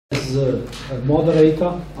as a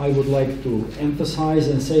moderator, I would like to emphasize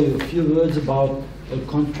and say a few words about a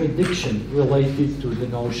contradiction related to the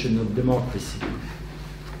notion of democracy.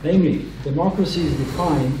 Namely, democracy is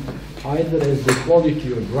defined either as the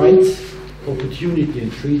equality of rights, opportunity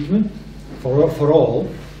and treatment for all,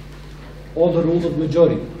 or the rule of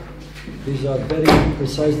majority. These are very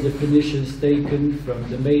precise definitions taken from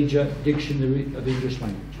the major dictionary of English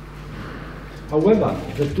language. However,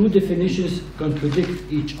 the two definitions contradict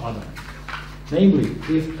each other. Namely,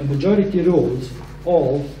 if a majority rules,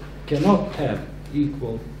 all cannot have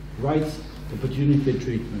equal rights, opportunity, and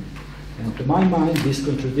treatment. And to my mind, this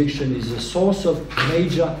contradiction is a source of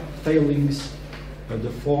major failings of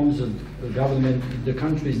the forms of government in the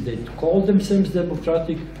countries that call themselves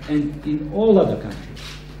democratic and in all other countries.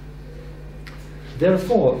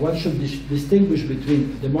 Therefore, one should distinguish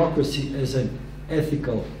between democracy as an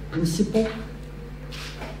ethical principle,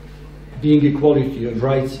 being equality of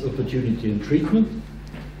rights, opportunity, and treatment,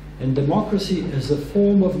 and democracy as a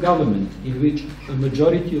form of government in which a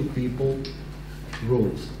majority of people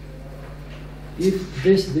rules. If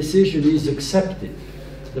this decision is accepted,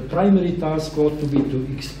 the primary task ought to be to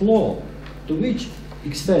explore to which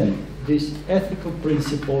extent this ethical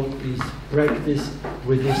principle is practiced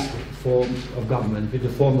with this form of government, with the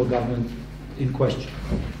form of government in question.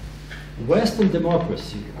 Western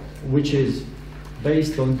democracy, which is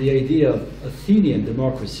based on the idea of Athenian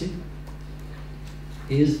democracy,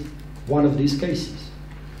 is one of these cases,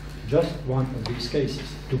 just one of these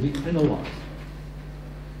cases to be analyzed.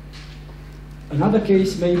 Another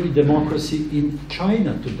case may be democracy in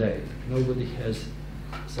China today. Nobody has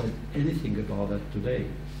said anything about that today.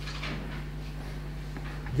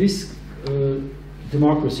 This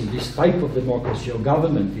democracy, this type of democracy or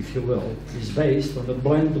government, if you will, is based on the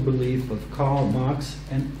blended belief of Karl Marx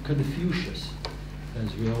and Confucius,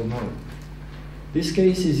 as we all know. This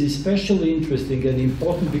case is especially interesting and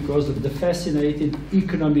important because of the fascinating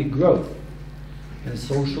economic growth and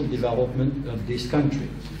social development of this country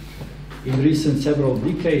in recent several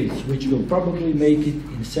decades, which will probably make it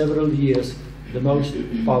in several years the most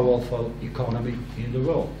powerful economy in the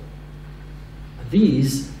world.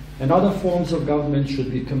 These and other forms of government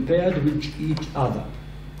should be compared with each other,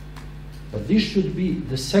 but this should be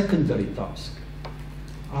the secondary task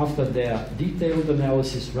after their detailed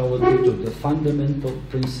analysis relative to the fundamental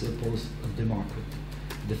principles of democracy.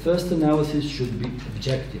 The first analysis should be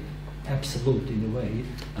objective, absolute in a way,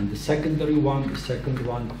 and the secondary one,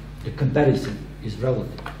 the comparison is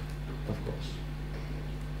relative, of course.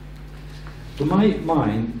 To my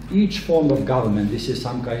mind, each form of government, this is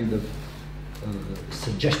some kind of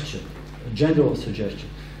suggestion, a general suggestion,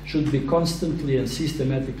 should be constantly and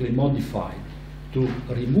systematically modified to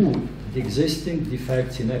remove the existing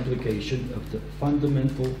defects in application of the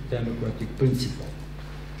fundamental democratic principle,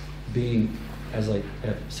 being, as I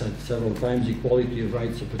have said several times, equality of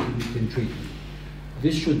rights, opportunity, and treatment.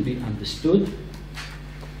 This should be understood,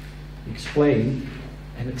 explained,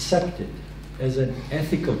 and accepted as an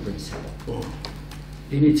ethical principle.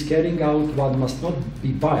 In its carrying out, one must not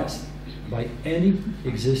be biased by any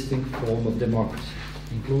existing form of democracy,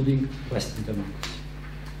 including Western democracy.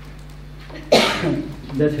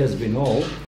 That has been all.